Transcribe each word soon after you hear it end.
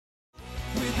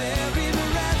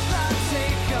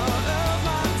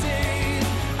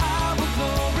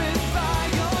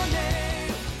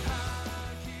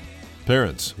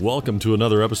Parents, welcome to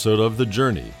another episode of The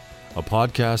Journey, a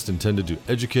podcast intended to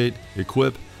educate,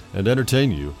 equip, and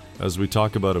entertain you as we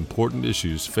talk about important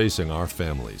issues facing our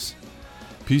families.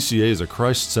 PCA is a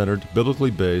Christ-centered, biblically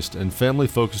based, and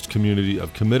family-focused community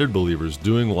of committed believers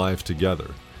doing life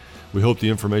together. We hope the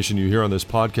information you hear on this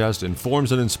podcast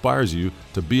informs and inspires you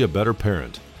to be a better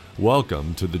parent.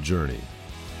 Welcome to The Journey.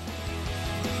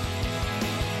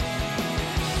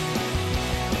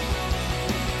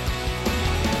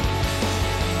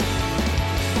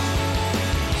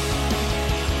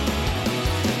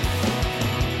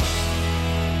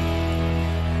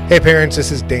 Hey parents,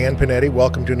 this is Dan Panetti.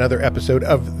 Welcome to another episode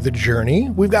of The Journey.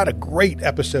 We've got a great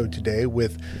episode today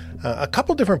with a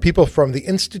couple different people from the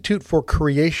Institute for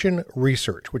Creation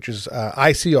Research, which is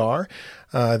ICR.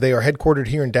 They are headquartered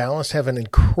here in Dallas, have an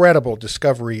incredible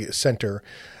discovery center.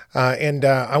 And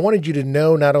I wanted you to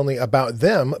know not only about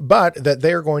them, but that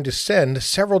they are going to send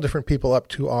several different people up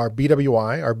to our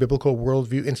BWI, our Biblical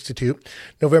Worldview Institute,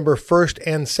 November 1st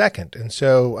and 2nd. And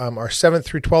so our 7th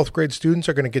through 12th grade students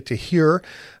are going to get to hear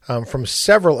from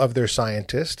several of their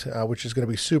scientists, which is going to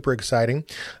be super exciting.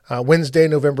 Wednesday,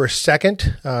 November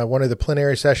 2nd, one of the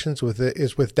plenary sessions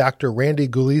is with Dr. Randy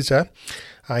Guliza.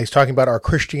 He's talking about our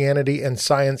Christianity and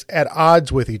science at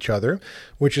odds with each other,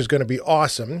 which is going to be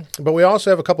awesome. But we also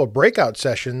have a couple of breakout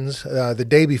sessions the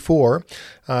day before.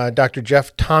 Dr.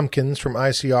 Jeff Tompkins from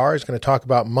ICR is going to talk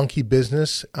about monkey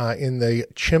business in the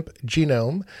chimp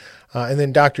genome. And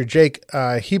then Dr. Jake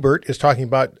Hebert is talking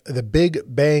about the Big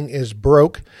Bang is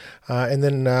broke. And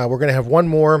then we're going to have one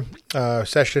more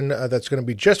session that's going to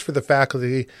be just for the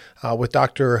faculty with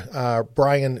Dr.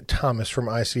 Brian Thomas from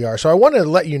ICR. So I wanted to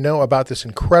let you know about this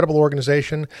incredible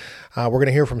organization. We're going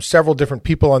to hear from several different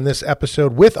people on this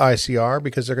episode with ICR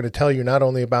because they're going to tell you not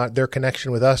only about their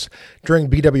connection with us during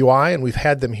BWI, and we've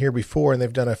had them here before, and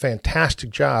they've done a fantastic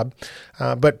job.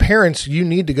 But parents, you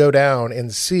need to go down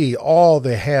and see all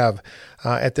they have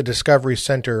at the Discovery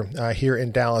Center here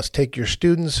in Dallas. Take your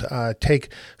students,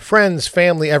 take friends,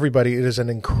 family, everybody. It is an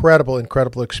incredible,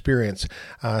 incredible experience.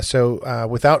 So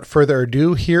without further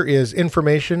ado, here is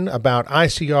information about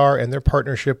ICR and their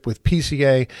partnership with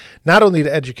PCA, not only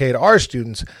to educate our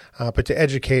students, but to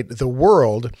educate the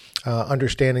world,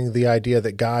 understanding the idea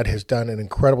that God has done an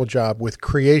incredible job with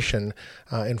creation.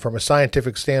 And from a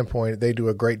scientific standpoint, they do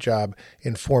a great job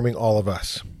informing all of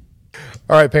us.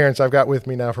 All right, parents, I've got with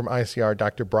me now from ICR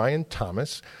Dr. Brian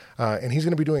Thomas, and he's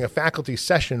going to be doing a faculty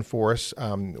session for us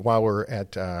while we're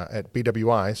at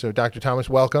BWI. So, Dr. Thomas,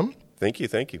 welcome. Thank you.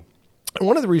 And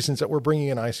one of the reasons that we're bringing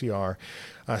in ICR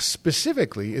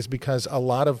specifically is because a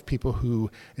lot of people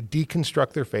who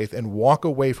deconstruct their faith and walk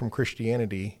away from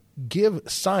Christianity give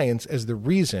science as the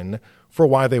reason for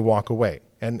why they walk away.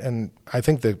 And I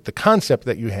think the concept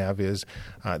that you have is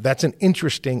that's an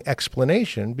interesting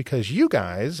explanation because you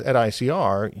guys at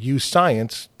ICR use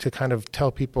science to kind of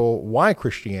tell people why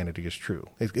Christianity is true.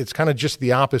 It's kind of just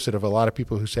the opposite of a lot of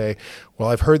people who say, well,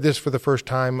 I've heard this for the first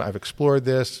time, I've explored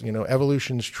this,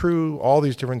 evolution's true, all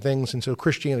these different things, and so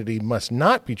Christianity must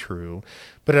not be true.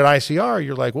 But at ICR,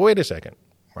 you're like, well, wait a second.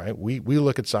 Right? We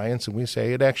look at science and we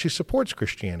say it actually supports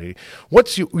Christianity.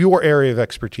 What's your area of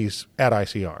expertise at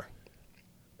ICR?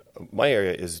 My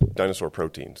area is dinosaur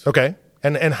proteins. Okay.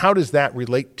 And how does that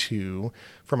relate to,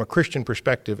 from a Christian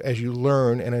perspective, as you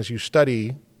learn and as you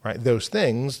study those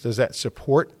things, does that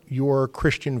support your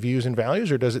Christian views and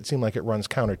values, or does it seem like it runs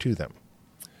counter to them?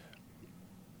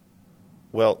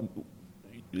 Well,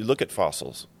 you look at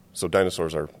fossils. So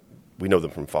dinosaurs we know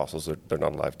them from fossils. They're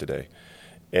not alive today.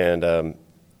 And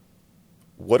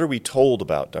what are we told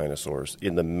about dinosaurs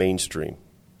in the mainstream?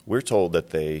 We're told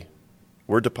that they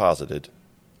were deposited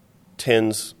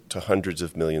tens to hundreds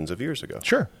of millions of years ago.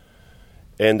 Sure.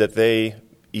 And that they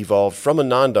evolved from a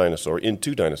non-dinosaur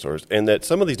into dinosaurs, and that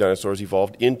some of these dinosaurs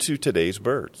evolved into today's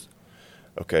birds.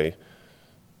 Okay?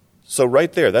 So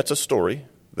right there, that's a story.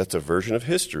 That's a version of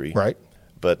history. Right.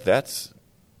 But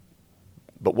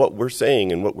what we're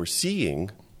saying and what we're seeing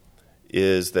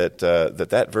is that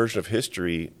that version of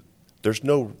history, there's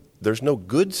no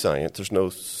good science, there's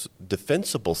no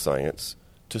defensible science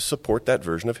to support that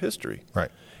version of history. Right.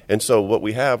 And so what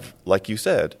we have, like you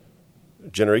said,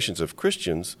 generations of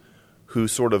Christians who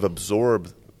sort of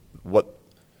absorb what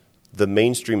the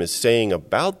mainstream is saying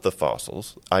about the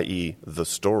fossils, i.e. the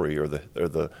story or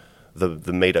the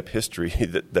made-up history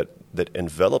that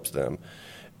envelops them,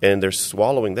 and they're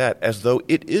swallowing that as though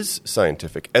it is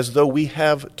scientific, as though we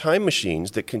have time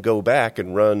machines that can go back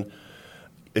and run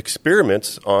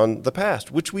experiments on the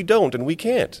past, which we don't and we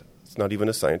can't. It's not even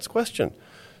a science question.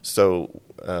 So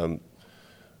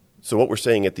what we're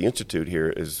saying at the Institute here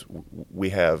is we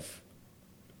have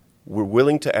we're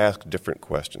willing to ask different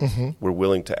questions. We're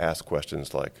willing to ask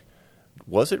questions like,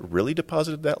 was it really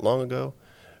deposited that long ago?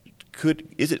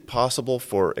 Is it possible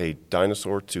for a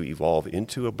dinosaur to evolve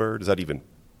into a bird? Is that even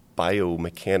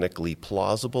biomechanically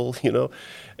plausible, And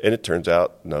it turns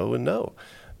out no and no.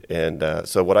 And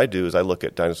so what I do is I look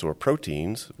at dinosaur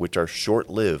proteins, which are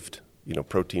short-lived.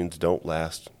 Proteins don't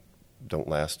last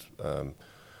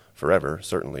forever,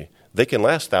 certainly. They can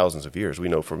last thousands of years. We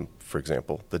know from, for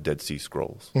example, the Dead Sea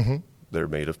Scrolls. They're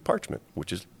made of parchment,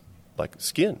 which is like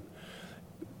skin.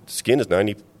 Skin is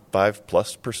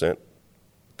 95+%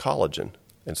 collagen,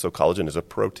 and so collagen is a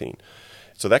protein.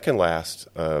 So that can last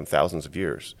thousands of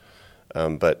years,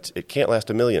 but it can't last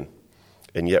 1,000,000.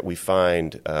 And yet we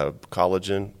find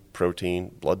collagen,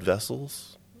 protein, blood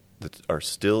vessels that are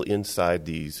still inside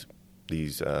these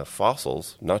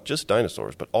fossils, not just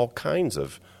dinosaurs, but all kinds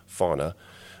of fauna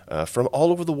from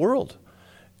all over the world.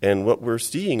 And what we're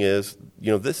seeing is,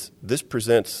 this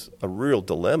presents a real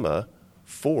dilemma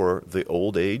for the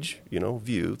old age,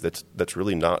 view that's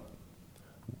really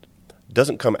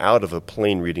doesn't come out of a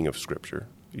plain reading of Scripture.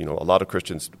 A lot of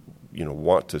Christians,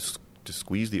 want to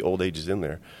squeeze the old ages in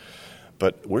there.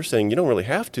 But we're saying you don't really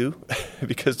have to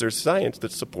because there's science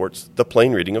that supports the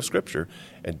plain reading of Scripture.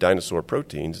 And dinosaur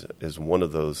proteins is one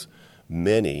of those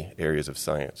many areas of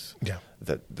science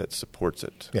that supports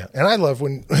it. Yeah, and I love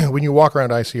when you walk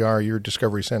around ICR, your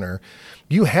Discovery Center,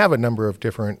 you have a number of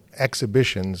different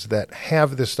exhibitions that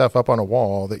have this stuff up on a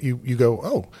wall that you go,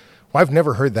 oh, well, I've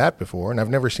never heard that before, and I've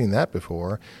never seen that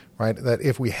before, right? That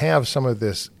if we have some of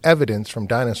this evidence from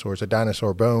dinosaurs, a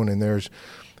dinosaur bone, and there's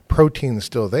protein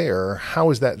still there,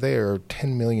 how is that there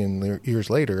 10 million years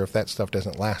later if that stuff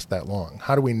doesn't last that long?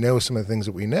 How do we know some of the things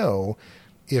that we know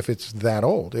if it's that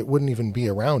old? It wouldn't even be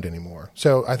around anymore.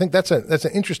 So I think that's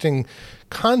an interesting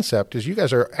concept, is you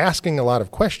guys are asking a lot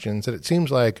of questions that it seems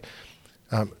like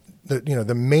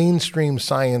the mainstream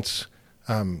science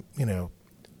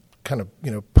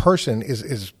person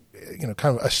is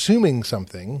kind of assuming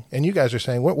something, and you guys are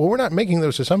saying, well, we're not making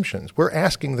those assumptions. We're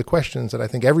asking the questions that I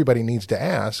think everybody needs to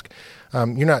ask.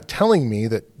 You're not telling me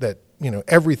that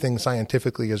everything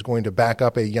scientifically is going to back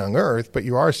up a young Earth, but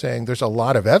you are saying there's a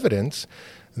lot of evidence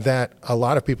that a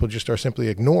lot of people just are simply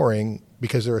ignoring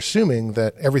because they're assuming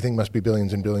that everything must be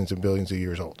billions and billions and billions of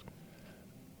years old.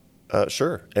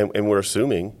 Sure, and we're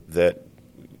assuming that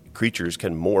creatures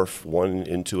can morph one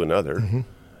into another.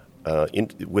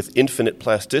 With infinite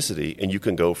plasticity, and you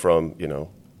can go from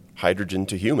hydrogen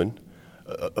to human,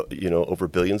 over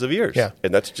billions of years. Yeah.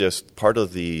 And that's just part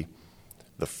of the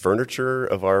furniture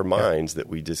of our minds that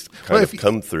we just kind of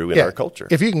come through in our culture.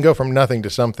 If you can go from nothing to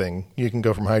something, you can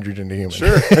go from hydrogen to human.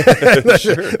 Sure,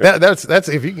 sure. That's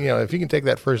if you can take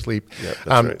that first leap. Yeah,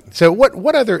 that's right. So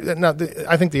what other? Now,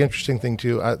 I think the interesting thing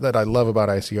too that I love about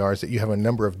ICR is that you have a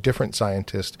number of different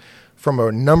scientists from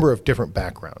a number of different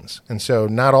backgrounds. And so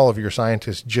not all of your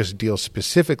scientists just deal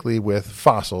specifically with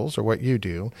fossils or what you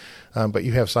do, but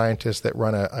you have scientists that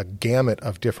run a gamut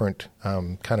of different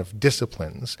kind of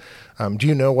disciplines. Do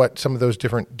you know what some of those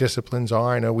different disciplines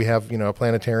are? I know we have, a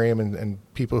planetarium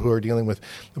and people who are dealing with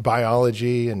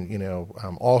biology and,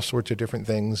 all sorts of different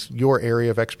things. Your area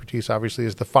of expertise obviously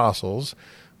is the fossils,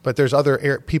 but there's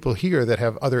other people here that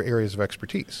have other areas of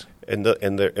expertise. And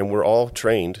we're all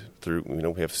trained through,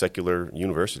 we have secular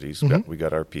universities we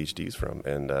got our PhDs from.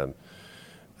 And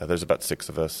there's about 6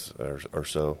 of us or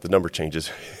so. The number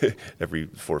changes every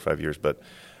 4 or 5 years. But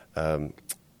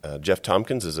Jeff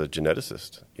Tompkins is a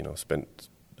geneticist,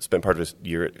 spent part of his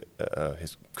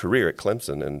his career at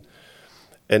Clemson.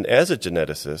 And as a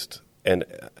geneticist, and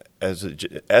as a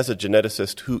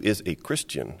geneticist who is a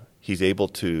Christian, he's able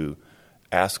to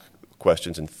ask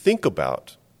questions and think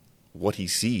about what he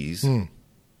sees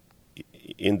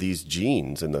in these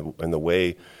genes and the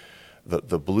way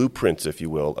the blueprints, if you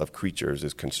will, of creatures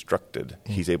is constructed.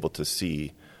 He's able to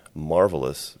see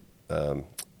marvelous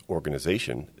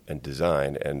organization and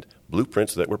design and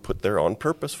blueprints that were put there on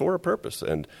purpose for a purpose.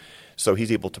 And so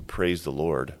he's able to praise the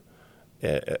Lord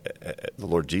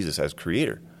Jesus as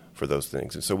creator for those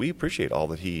things. And so we appreciate all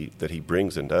that he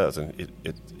brings and does. And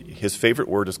his favorite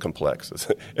word is complex.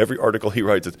 Every article he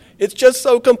writes is, it's just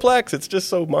so complex. It's just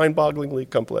so mind-bogglingly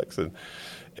complex.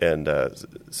 And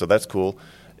so that's cool.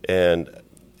 And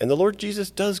the Lord Jesus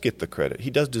does get the credit. He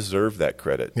does deserve that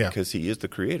credit because he is the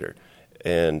creator.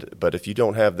 But if you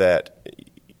don't have that,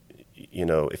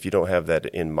 if you don't have that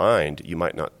in mind, you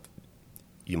might not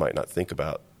think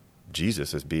about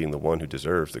Jesus as being the one who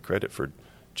deserves the credit for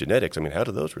genetics. I mean, how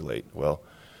do those relate? Well,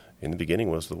 in the beginning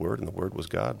was the Word, and the Word was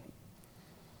God.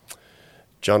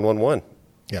 John 1:1.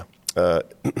 Yeah.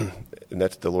 and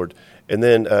that's the Lord. And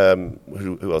then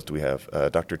who else do we have?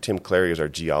 Dr. Tim Clary is our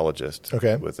geologist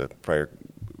with a prior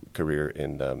career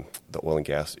in the oil and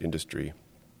gas industry.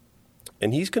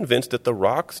 And he's convinced that the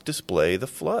rocks display the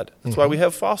flood. That's why we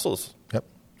have fossils. Yep.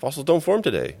 Fossils don't form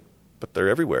today, but they're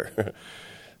everywhere.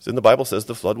 So the Bible says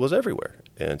the flood was everywhere.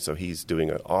 And so he's doing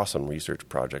an awesome research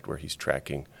project where he's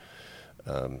tracking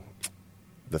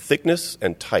the thickness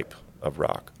and type of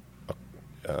rock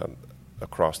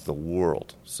across the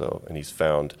world. And he's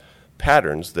found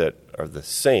patterns that are the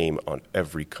same on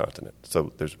every continent.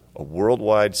 So there's a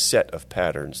worldwide set of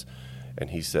patterns,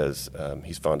 and he says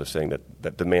he's fond of saying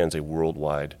that demands a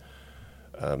worldwide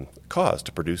cause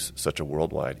to produce such a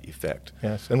worldwide effect.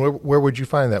 Yes, and where would you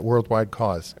find that worldwide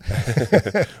cause?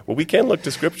 Well, we can look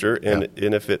to Scripture, and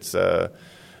if it's if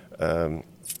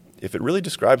it really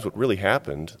describes what really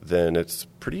happened, then it's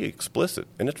pretty explicit,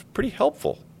 and it's pretty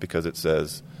helpful because it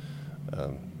says,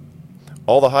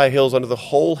 all the high hills under the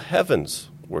whole heavens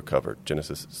were covered,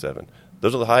 Genesis 7.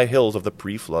 Those are the high hills of the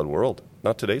pre-flood world,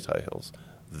 not today's high hills.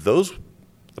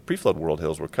 The pre-flood world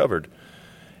hills were covered,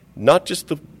 not just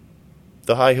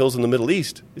the high hills in the Middle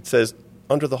East. It says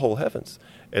under the whole heavens.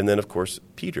 And then, of course,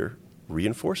 Peter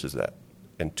reinforces that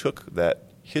and took that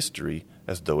history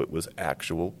as though it was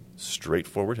actual,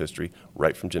 straightforward history,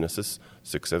 right from Genesis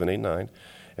 6, 7, 8, 9.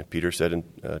 And Peter said in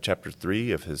chapter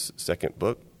 3 of his second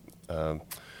book,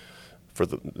 for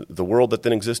the world that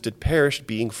then existed perished,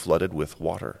 being flooded with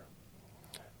water.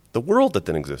 The world that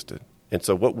then existed. And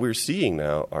so what we're seeing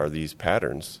now are these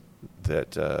patterns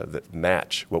that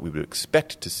match what we would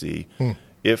expect to see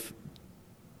if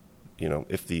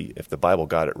the Bible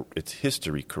got its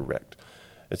history correct.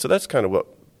 And so that's kind of what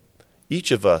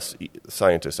each of us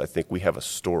scientists, I think, we have a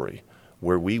story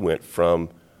where we went from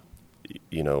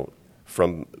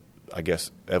I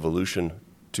guess evolution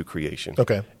to creation.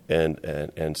 Okay.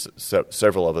 And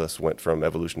several of us went from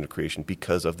evolution to creation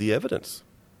because of the evidence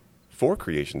for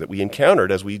creation that we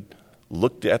encountered as we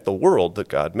looked at the world that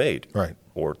God made, right,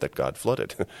 or that God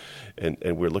flooded.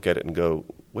 and we look at it and go,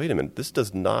 wait a minute, this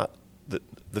does not,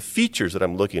 the features that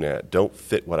I'm looking at don't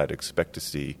fit what I'd expect to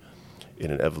see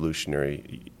in an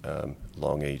evolutionary,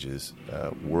 long ages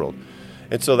world.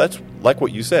 And so that's like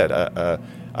what you said.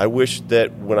 I wish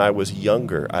that when I was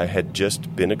younger, I had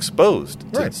just been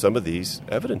exposed to some of these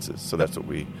evidences. So that's what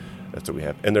we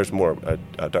have. And there's more.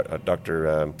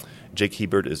 Dr. Jake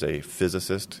Hebert is a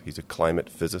physicist. He's a climate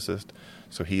physicist.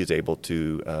 So he is able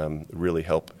to really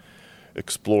help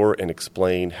explore and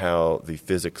explain how the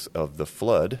physics of the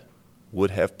flood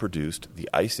would have produced the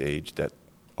ice age that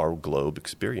our globe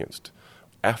experienced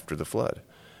after the flood.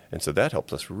 And so that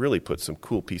helps us really put some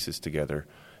cool pieces together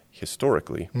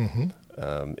historically, and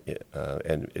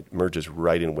it merges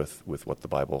right in with what the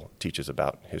Bible teaches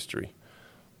about history.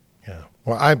 Yeah.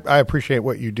 Well, I appreciate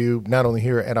what you do, not only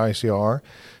here at ICR,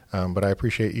 but I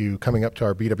appreciate you coming up to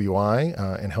our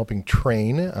BWI and helping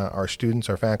train our students,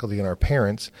 our faculty, and our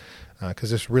parents,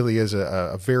 because this really is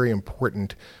a very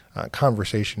important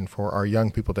conversation for our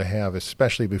young people to have,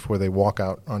 especially before they walk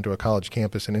out onto a college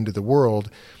campus and into the world.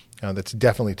 That's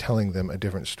definitely telling them a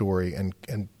different story and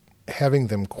having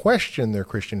them question their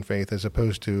Christian faith as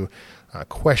opposed to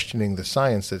questioning the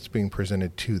science that's being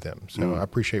presented to them. So I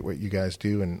appreciate what you guys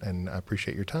do, and I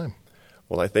appreciate your time.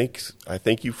 Well, I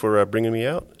thank you for bringing me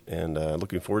out, and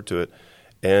looking forward to it.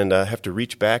 And I have to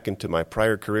reach back into my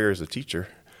prior career as a teacher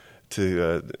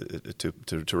to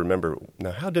remember,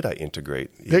 now, how did I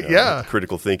integrate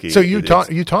critical thinking? So you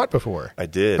taught before? I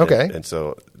did. Okay. And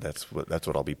so that's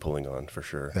what I'll be pulling on for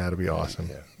sure. That'll be awesome.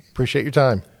 Yeah. Appreciate your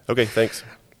time. Okay, thanks.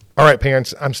 All right,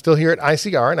 parents, I'm still here at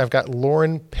ICR, and I've got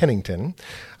Lauren Pennington,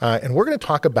 and we're going to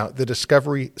talk about the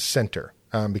Discovery Center,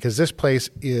 because this place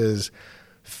is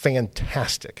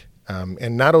fantastic.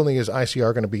 And not only is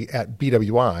ICR going to be at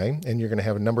BWI, and you're going to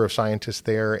have a number of scientists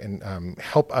there and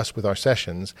help us with our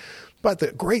sessions, but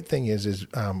the great thing is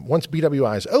once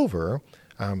BWI is over,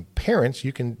 parents,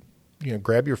 you can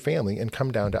grab your family and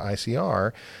come down to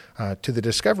ICR to the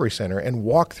Discovery Center and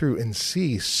walk through and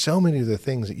see so many of the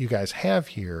things that you guys have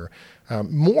here,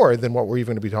 more than what we're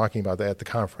even going to be talking about at the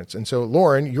conference. And so,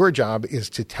 Lauren, your job is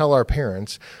to tell our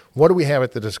parents, what do we have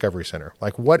at the Discovery Center?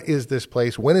 Like, what is this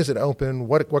place? When is it open?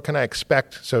 What can I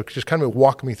expect? So just kind of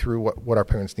walk me through what our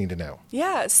parents need to know.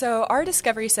 Yeah, so our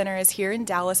Discovery Center is here in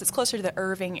Dallas. It's closer to the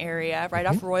Irving area, right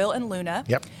off Royal and Luna.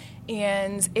 Yep.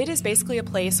 And it is basically a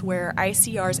place where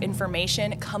ICR's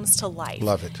information comes to life.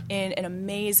 Love it. In an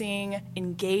amazing,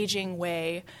 engaging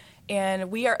way.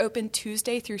 And we are open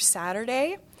Tuesday through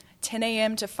Saturday, 10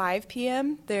 a.m. to 5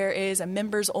 p.m. There is a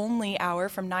members-only hour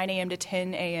from 9 a.m. to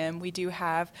 10 a.m. We do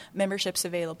have memberships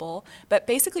available. But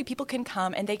basically, people can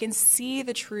come and they can see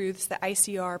the truths that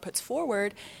ICR puts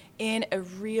forward in a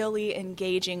really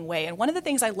engaging way. And one of the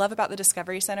things I love about the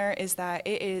Discovery Center is that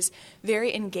it is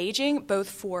very engaging both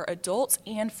for adults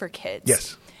and for kids.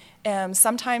 Yes.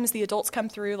 Sometimes the adults come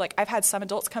through, like I've had some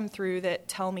adults come through that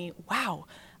tell me, wow,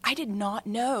 I did not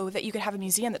know that you could have a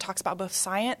museum that talks about both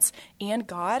science and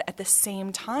God at the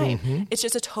same time. Mm-hmm. It's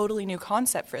just a totally new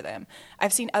concept for them.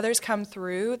 I've seen others come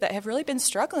through that have really been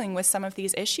struggling with some of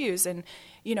these issues. And,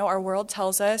 you know, our world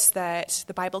tells us that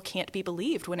the Bible can't be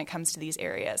believed when it comes to these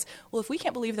areas. Well, if we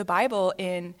can't believe the Bible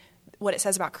in what it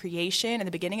says about creation and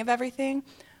the beginning of everything,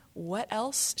 what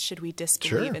else should we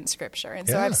disbelieve in Scripture? And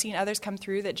so I've seen others come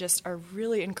through that just are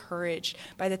really encouraged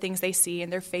by the things they see, and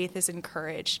their faith is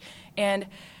encouraged. And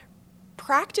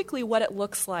practically what it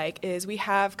looks like is we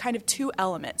have kind of two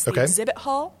elements, the exhibit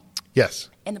hall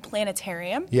and the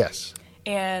planetarium. Yes.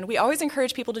 And we always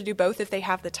encourage people to do both if they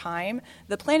have the time.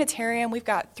 The planetarium, we've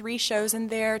got 3 shows in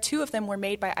there. 2 of them were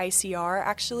made by ICR,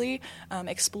 actually.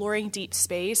 Exploring Deep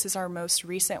Space is our most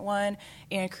recent one,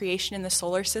 and Creation in the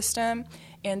Solar System.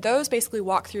 And those basically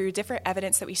walk through different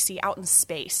evidence that we see out in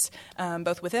space,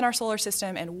 both within our solar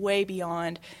system and way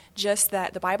beyond, just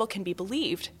that the Bible can be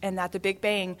believed and that the Big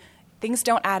Bang, things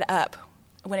don't add up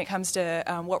when it comes to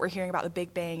what we're hearing about the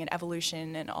Big Bang and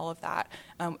evolution and all of that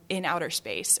in outer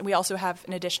space. And we also have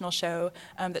an additional show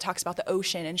that talks about the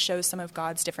ocean and shows some of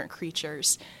God's different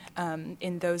creatures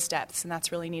in those depths, and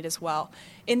that's really neat as well.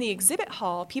 In the exhibit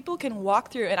hall, people can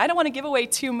walk through, and I don't want to give away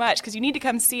too much because you need to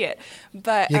come see it.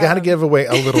 But you got to give away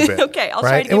a little bit. Okay, I'll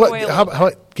try to give away a little bit.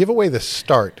 How give away the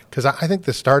start, because I think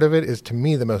the start of it is, to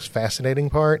me, the most fascinating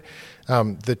part,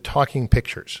 the talking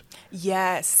pictures.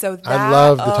 Yes, so that, I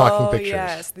love the talking pictures.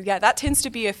 Yes, yeah, that tends to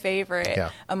be a favorite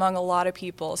among a lot of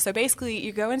people. So basically,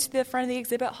 you go into the front of the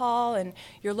exhibit hall, and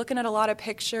you're looking at a lot of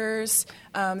pictures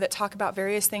that talk about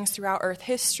various things throughout Earth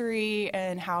history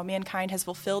and how mankind has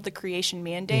fulfilled the creation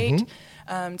mandate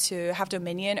to have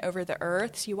dominion over the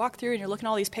Earth. So you walk through, and you're looking at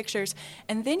all these pictures,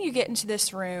 and then you get into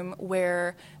this room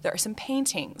where there are some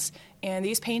paintings. And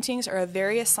these paintings are of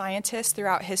various scientists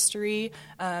throughout history.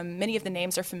 Many of the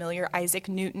names are familiar, Isaac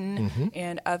Newton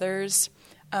and others.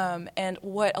 And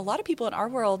what a lot of people in our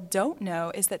world don't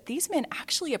know is that these men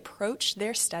actually approached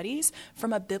their studies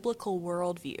from a biblical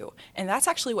worldview. And that's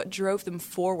actually what drove them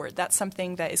forward. That's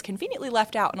something that is conveniently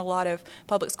left out in a lot of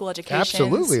public school education.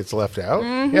 Absolutely, it's left out.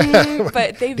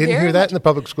 But they didn't hear that in the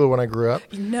public school when I grew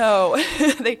up. No,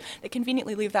 they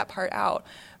conveniently leave that part out.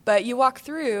 But you walk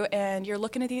through and you're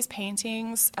looking at these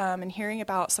paintings and hearing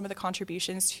about some of the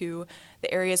contributions to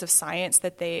the areas of science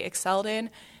that they excelled in.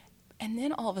 And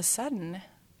then all of a sudden,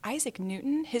 Isaac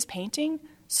Newton, his painting,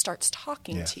 starts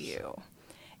talking to you.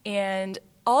 And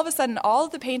all of a sudden, all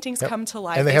of the paintings come to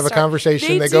life. And they have a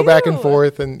conversation. They go back and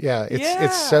forth. And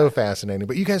it's so fascinating.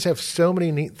 But you guys have so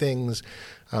many neat things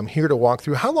here to walk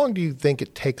through. How long do you think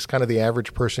it takes kind of the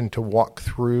average person to walk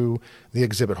through the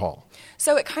exhibit hall?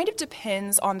 So it kind of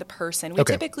depends on the person. We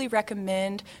typically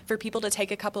recommend for people to take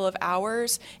a couple of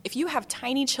hours. If you have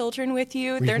tiny children with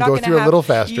you, they're not going to have a little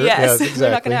faster. Yes, exactly.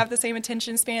 They're not going to have the same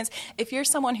attention spans. If you're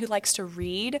someone who likes to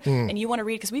read and you want to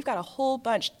read, because we've got a whole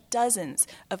bunch, dozens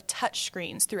of touch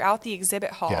screens throughout the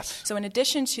exhibit hall. Yes. So in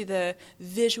addition to the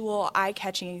visual,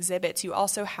 eye-catching exhibits, you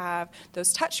also have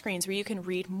those touch screens where you can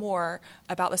read more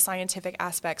about the scientific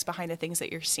aspects behind the things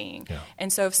that you're seeing. Yeah.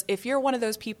 And so if you're one of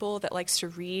those people that likes to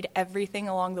read everything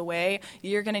along the way,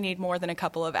 you're going to need more than a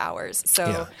couple of hours.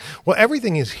 So, well,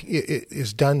 everything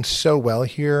is done so well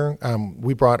here.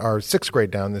 We brought our 6th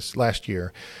grade down this last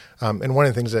year, and one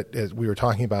of the things that we were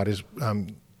talking about is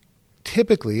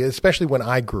typically, especially when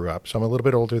I grew up, so I'm a little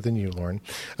bit older than you, Lauren,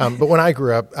 but when I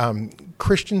grew up,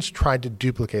 Christians tried to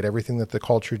duplicate everything that the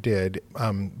culture did,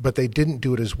 but they didn't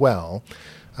do it as well.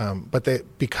 But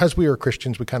because we are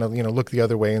Christians, we kind of look the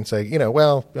other way and say,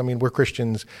 we're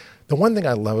Christians. The one thing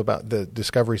I love about the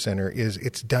Discovery Center is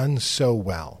it's done so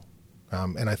well.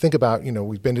 And I think about,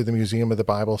 we've been to the Museum of the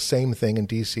Bible, same thing in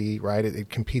D.C., right? It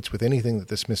competes with anything that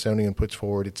the Smithsonian puts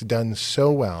forward. It's done so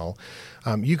well.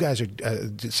 You guys are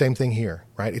same thing here,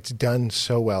 right? It's done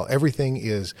so well. Everything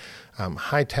is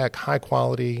high tech, high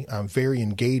quality, very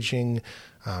engaging.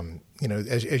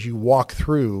 As you walk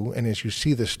through and as you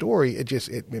see the story,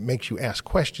 it makes you ask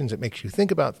questions. It makes you think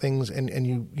about things, and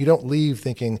you don't leave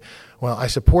thinking, well, I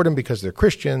support them because they're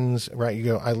Christians, right? You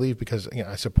go, I leave because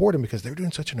I support them because they're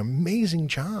doing such an amazing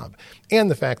job.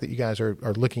 And the fact that you guys are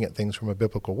looking at things from a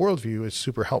biblical worldview is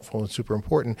super helpful and super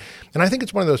important. And I think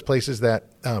it's one of those places that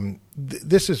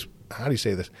this is, how do you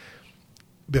say this?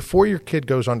 before your kid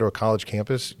goes onto a college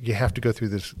campus, you have to go through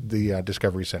the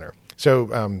Discovery Center.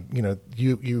 So,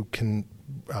 you can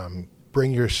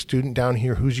bring your student down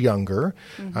here who's younger.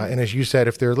 And as you said,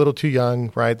 if they're a little too young,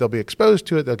 right, they'll be exposed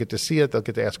to it. They'll get to see it. They'll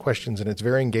get to ask questions, and it's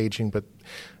very engaging. But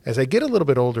as they get a little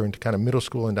bit older into kind of middle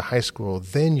school into high school,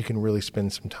 then you can really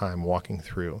spend some time walking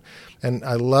through. And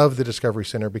I love the Discovery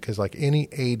Center because like any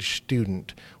age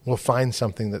student will find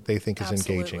something that they think is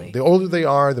engaging. The older they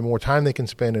are, the more time they can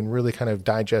spend and really kind of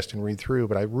digest and read through.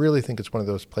 But I really think it's one of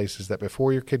those places that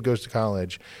before your kid goes to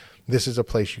college, this is a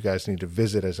place you guys need to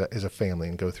visit as a family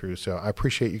and go through. So I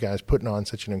appreciate you guys putting on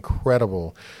such an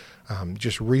incredible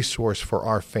just resource for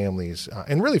our families.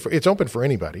 And really, it's open for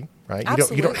anybody, right?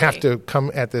 You don't have to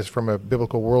come at this from a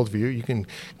biblical worldview. You can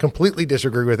completely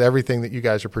disagree with everything that you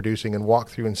guys are producing and walk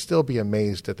through and still be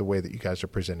amazed at the way that you guys are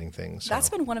presenting things. So. That's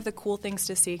been one of the cool things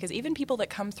to see, because even people that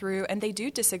come through and they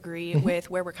do disagree with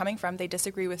where we're coming from, they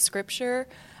disagree with Scripture.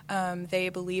 They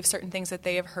believe certain things that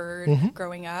they have heard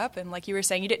growing up. And like you were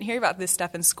saying, you didn't hear about this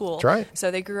stuff in school. That's right.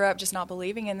 So they grew up just not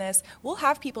believing in this. We'll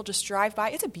have people just drive by.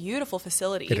 It's a beautiful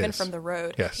facility, even from the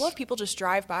road. Yes. We'll have people just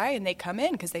drive by and they come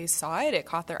in because they saw it, it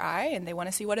caught their eye, and they want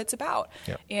to see what it's about.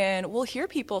 Yep. And we'll hear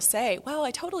people say, well,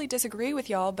 I totally disagree with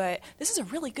y'all, but this is a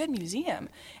really good museum.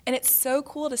 And it's so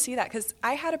cool to see that, because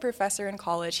I had a professor in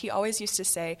college. He always used to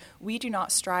say, we do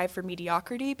not strive for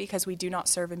mediocrity because we do not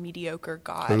serve a mediocre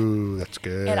God. Ooh, that's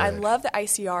good. And I love that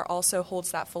ICR also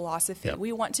holds that philosophy. Yep.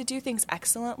 We want to do things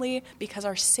excellently because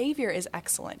our Savior is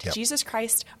excellent. Yep. Jesus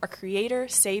Christ, our Creator,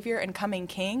 Savior, and coming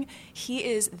King, He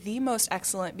is the most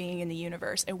excellent being in the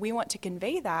universe. And we want to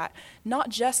convey that, not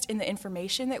just in the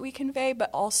information that we convey, but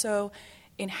also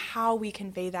in how we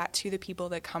convey that to the people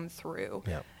that come through.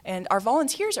 Yep. And our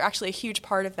volunteers are actually a huge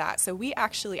part of that. So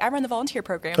I run the volunteer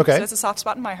program, okay. So it's a soft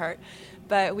spot in my heart.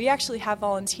 But we actually have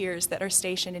volunteers that are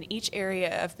stationed in each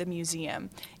area of the museum,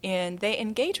 and they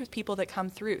engage with people that come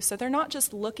through. So they're not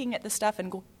just looking at the stuff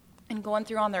and going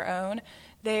through on their own.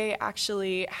 They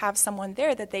actually have someone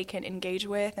there that they can engage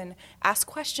with and ask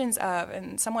questions of,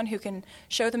 and someone who can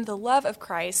show them the love of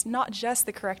Christ, not just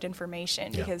the correct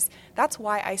information, because that's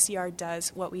why ICR does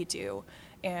what we do.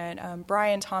 And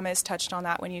Brian Thomas touched on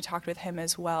that when you talked with him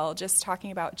as well, just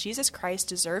talking about Jesus Christ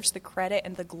deserves the credit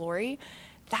and the glory.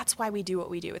 That's why we do what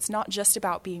we do. It's not just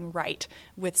about being right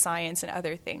with science and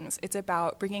other things. It's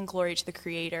about bringing glory to the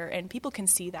Creator, and people can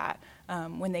see that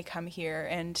when they come here,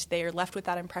 and they are left with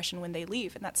that impression when they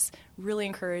leave, and that's really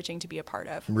encouraging to be a part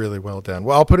of. Really well done.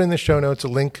 Well, I'll put in the show notes a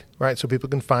link, right, so people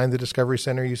can find the Discovery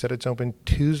Center. You said it's open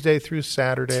Tuesday through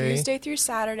Saturday.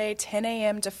 10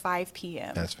 a.m. to 5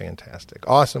 p.m. That's fantastic.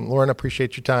 Awesome. Lauren, I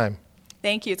appreciate your time.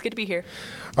 Thank you. It's good to be here.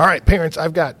 All right, parents,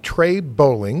 I've got Trey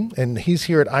Bowling, and he's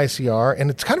here at ICR,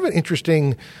 and it's kind of an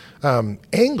interesting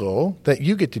angle that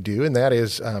you get to do, and that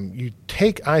is you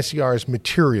take ICR's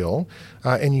material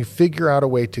and you figure out a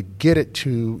way to get it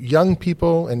to young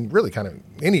people and really kind of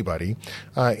anybody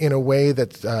in a way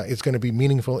that is going to be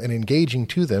meaningful and engaging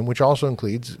to them, which also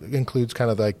includes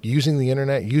kind of like using the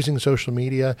internet, using social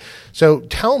media. So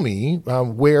tell me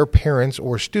where parents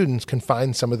or students can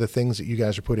find some of the things that you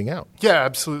guys are putting out. Yeah,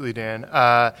 absolutely, Dan.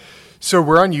 So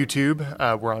we're on YouTube.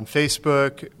 We're on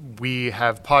Facebook. We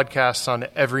have podcasts on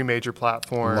every major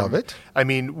platform. Love it. I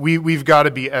mean, we've got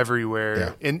to be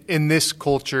everywhere. Yeah. In this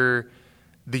culture,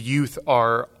 the youth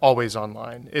are always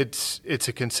online. It's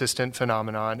a consistent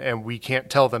phenomenon, and we can't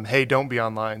tell them, hey, don't be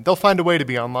online. They'll find a way to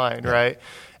be online, right?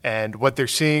 And what they're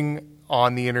seeing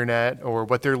on the internet or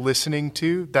what they're listening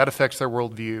to, that affects their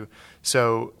worldview.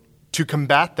 So to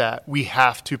combat that, we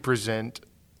have to present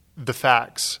the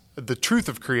facts, the truth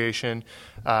of creation,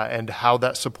 and how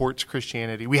that supports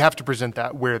Christianity. We have to present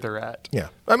that where they're at. Yeah.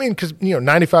 I mean, because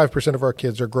 95% of our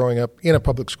kids are growing up in a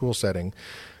public school setting.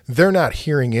 They're not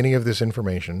hearing any of this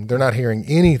information. They're not hearing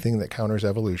anything that counters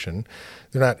evolution.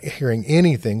 They're not hearing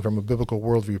anything from a biblical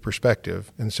worldview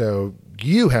perspective. And so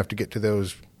you have to get to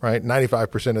those, right,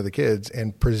 95% of the kids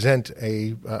and present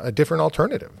a different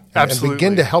alternative. Absolutely. And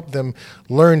begin to help them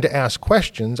learn to ask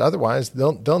questions. Otherwise,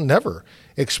 they'll never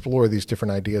explore these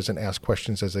different ideas and ask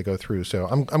questions as they go through. So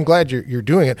I'm glad you're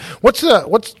doing it. What's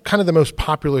kind of the most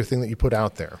popular thing that you put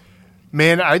out there?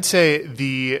 Man, I'd say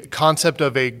the concept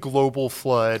of a global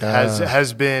flood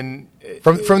has been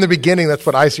from the beginning. That's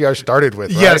what ICR started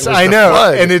with. Right? Yes, I know,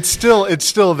 flood. And it's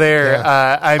still there.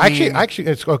 Yeah. Actually,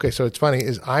 it's okay. So it's funny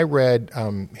is I read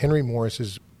Henry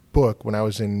Morris's book when I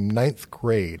was in 9th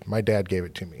grade. My dad gave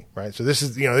it to me. Right. So this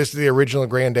is the original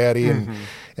granddaddy,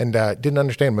 and didn't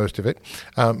understand most of it,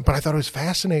 but I thought it was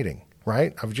fascinating.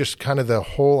 right? Of just kind of the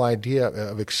whole idea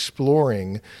of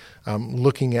exploring,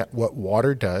 looking at what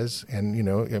water does. And,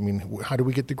 how do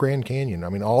we get the Grand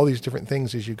Canyon? All these different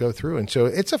things as you go through. And so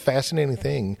it's a fascinating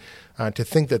thing to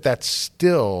think that that's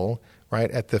still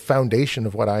right at the foundation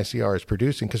of what ICR is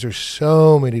producing, because there's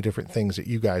so many different things that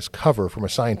you guys cover from a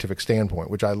scientific standpoint,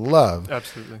 which I love.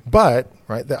 Absolutely. But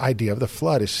the idea of the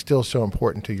flood is still so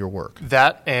important to your work.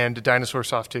 That and dinosaur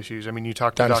soft tissues. You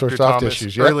talked to Dinosaur Dr. soft Thomas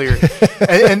tissues, yep. earlier,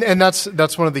 and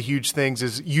that's one of the huge things.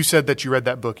 Is you said that you read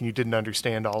that book and you didn't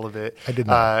understand all of it. I did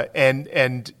not.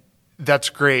 And that's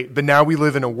great. But now we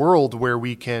live in a world where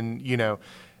we can,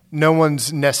 no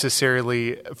one's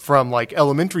necessarily from like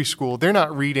elementary school. They're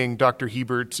not reading Dr.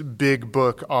 Hebert's big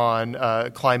book on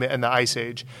climate and the ice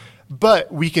age.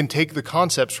 But we can take the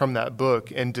concepts from that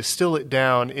book and distill it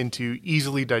down into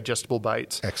easily digestible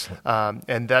bites. Excellent.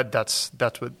 And that's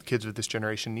what kids of this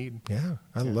generation need. Yeah,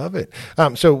 I love it.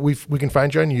 So we can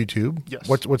find you on YouTube. Yes.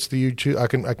 What's the YouTube? I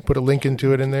can put a link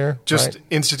into it in there. Just right?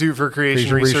 Institute for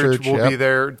Creation Research will yep. be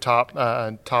there.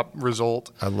 Top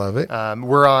result. I love it.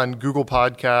 We're on Google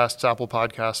Podcasts, Apple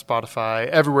Podcasts, Spotify,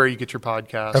 everywhere you get your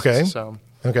podcasts. Okay.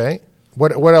 Okay.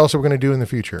 What else are we going to do in the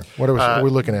future? What are we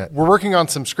looking at? We're working on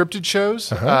some scripted shows,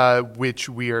 which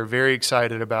we are very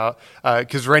excited about.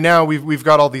 Because right now we've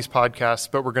got all these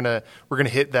podcasts, but we're gonna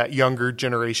hit that younger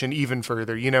generation even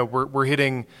further. We're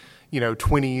hitting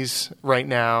 20s right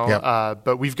now, yep.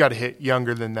 But we've got to hit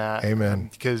younger than that. Amen.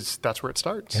 Because that's where it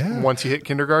starts. Yeah. Once you hit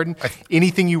kindergarten,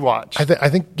 anything you watch. I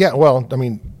think yeah. Well,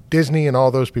 Disney and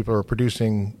all those people are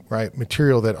producing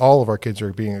material that all of our kids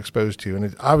are being exposed to, and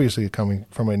it's obviously coming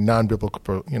from a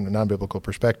non-biblical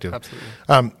perspective.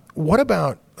 Absolutely. What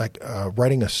about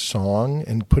writing a song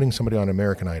and putting somebody on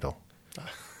American Idol?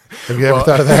 Have you ever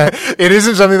thought of that? It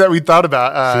isn't something that we thought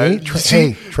about.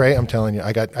 Hey, Trey, I'm telling you,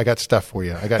 I got stuff for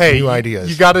you. I got new ideas.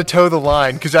 You got to toe the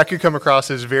line, because that could come across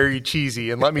as very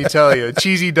cheesy. And let me tell you,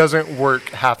 cheesy doesn't work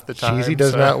half the time. Cheesy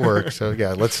does not work. So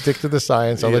yeah, let's stick to the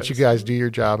science. I'll let you guys do your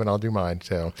job, and I'll do mine.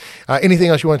 So, anything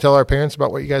else you want to tell our parents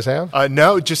about what you guys have?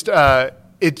 No, just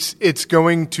it's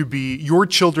going to be, your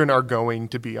children are going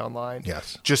to be online.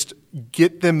 Yes. Just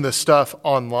get them the stuff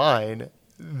online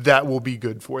that will be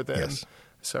good for them. Yes.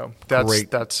 So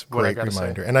that's what I got to say.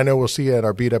 Reminder. And I know we'll see you at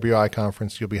our BWI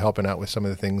conference. You'll be helping out with some of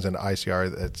the things in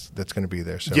ICR that's going to be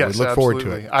there. So yes, we look forward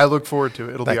to it. I look forward to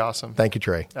it. It'll be awesome. Thank you,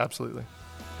 Trey. Absolutely.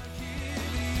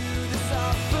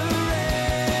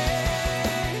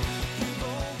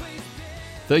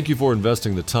 Thank you for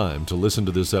investing the time to listen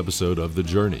to this episode of The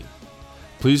Journey.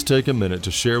 Please take a minute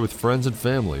to share with friends and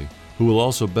family who will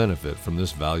also benefit from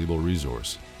this valuable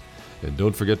resource. And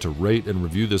don't forget to rate and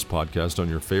review this podcast on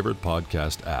your favorite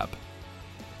podcast app.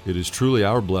 It is truly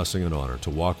our blessing and honor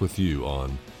to walk with you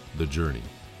on The Journey.